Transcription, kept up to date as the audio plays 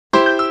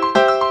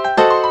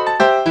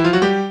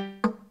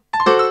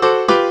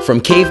From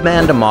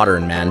caveman to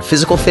modern man,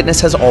 physical fitness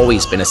has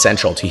always been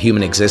essential to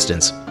human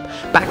existence.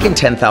 Back in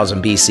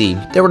 10,000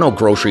 BC, there were no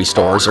grocery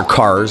stores or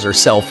cars or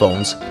cell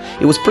phones.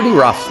 It was pretty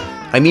rough.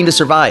 I mean, to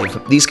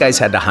survive, these guys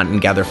had to hunt and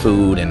gather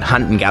food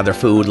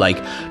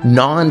like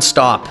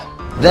non-stop.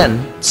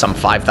 Then, some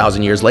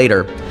 5,000 years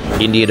later,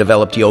 India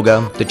developed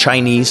yoga, the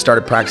Chinese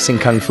started practicing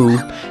kung fu,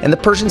 and the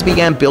Persians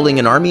began building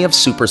an army of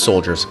super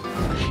soldiers.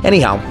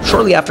 Anyhow,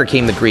 shortly after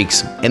came the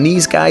Greeks, and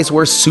these guys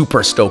were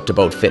super stoked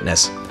about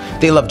fitness.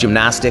 They loved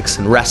gymnastics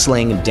and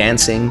wrestling and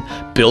dancing,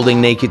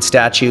 building naked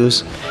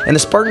statues, and the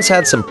Spartans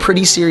had some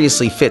pretty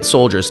seriously fit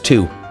soldiers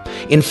too.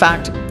 In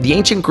fact, the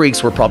ancient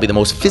Greeks were probably the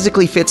most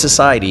physically fit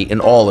society in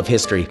all of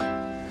history.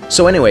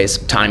 So anyways,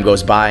 time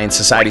goes by and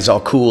society's all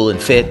cool and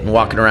fit and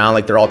walking around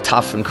like they're all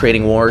tough and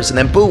creating wars, and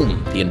then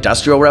boom, the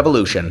Industrial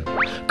Revolution.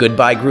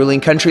 Goodbye grueling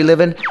country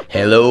living,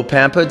 hello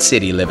pampered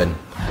city living.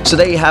 So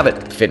there you have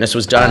it, fitness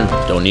was done,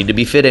 don't need to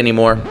be fit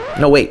anymore.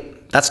 No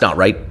wait, that's not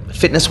right,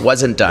 fitness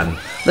wasn't done.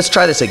 Let's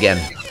try this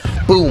again.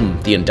 Boom,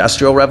 the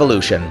Industrial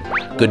Revolution.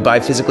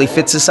 Goodbye physically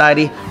fit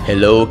society,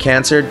 hello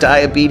cancer,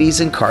 diabetes,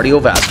 and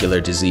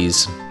cardiovascular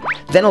disease.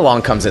 Then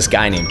along comes this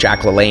guy named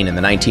Jack LaLanne in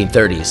the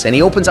 1930s, and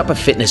he opens up a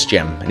fitness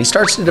gym, and he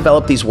starts to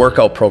develop these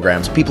workout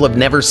programs people have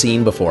never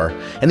seen before.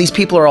 And these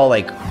people are all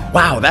like,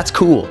 wow, that's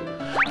cool.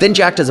 Then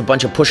Jack does a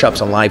bunch of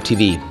push-ups on live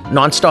TV,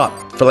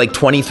 non-stop, for like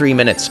 23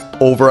 minutes,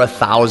 over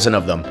 1,000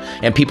 of them.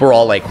 And people are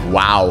all like,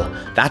 wow,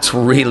 that's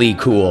really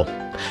cool.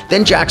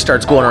 Then Jack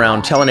starts going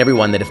around telling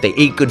everyone that if they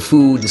ate good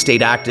food and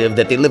stayed active,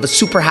 that they live a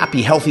super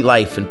happy, healthy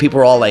life, and people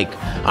are all like,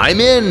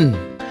 I'm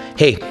in.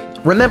 Hey,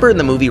 remember in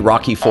the movie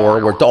Rocky IV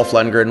where Dolph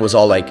Lundgren was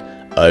all like,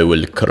 I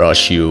will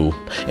crush you,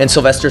 and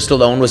Sylvester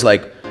Stallone was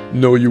like,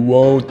 no you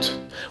won't.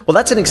 Well,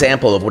 that's an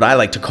example of what I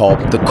like to call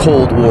the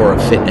Cold War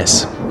of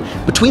fitness.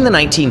 Between the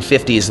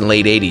 1950s and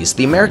late 80s,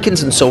 the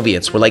Americans and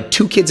Soviets were like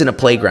two kids in a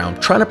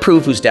playground trying to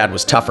prove whose dad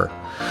was tougher.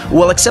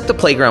 Well, except the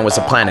playground was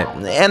a planet,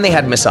 and they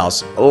had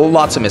missiles,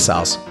 lots of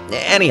missiles.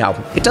 Anyhow,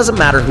 it doesn't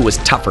matter who was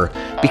tougher,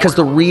 because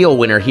the real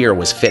winner here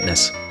was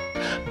fitness.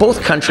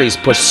 Both countries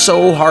pushed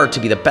so hard to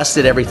be the best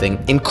at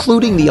everything,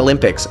 including the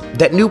Olympics,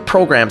 that new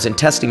programs and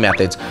testing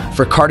methods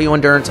for cardio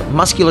endurance,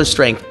 muscular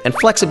strength, and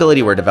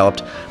flexibility were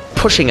developed,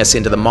 pushing us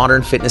into the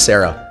modern fitness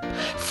era.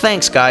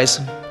 Thanks, guys.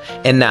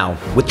 And now,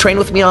 with Train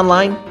With Me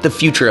Online, the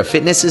future of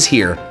fitness is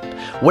here.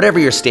 Whatever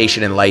your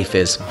station in life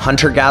is,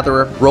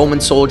 hunter-gatherer,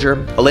 Roman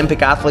soldier,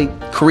 Olympic athlete,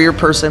 career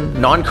person,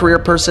 non-career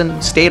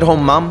person,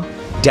 stay-at-home mom,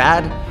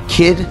 dad,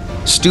 kid,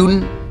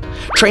 student,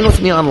 Train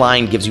With Me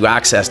Online gives you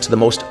access to the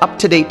most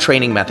up-to-date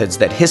training methods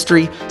that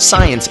history,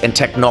 science, and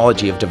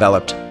technology have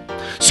developed.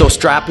 So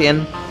strap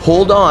in,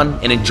 hold on,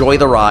 and enjoy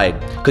the ride,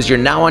 because you're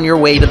now on your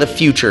way to the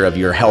future of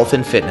your health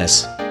and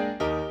fitness.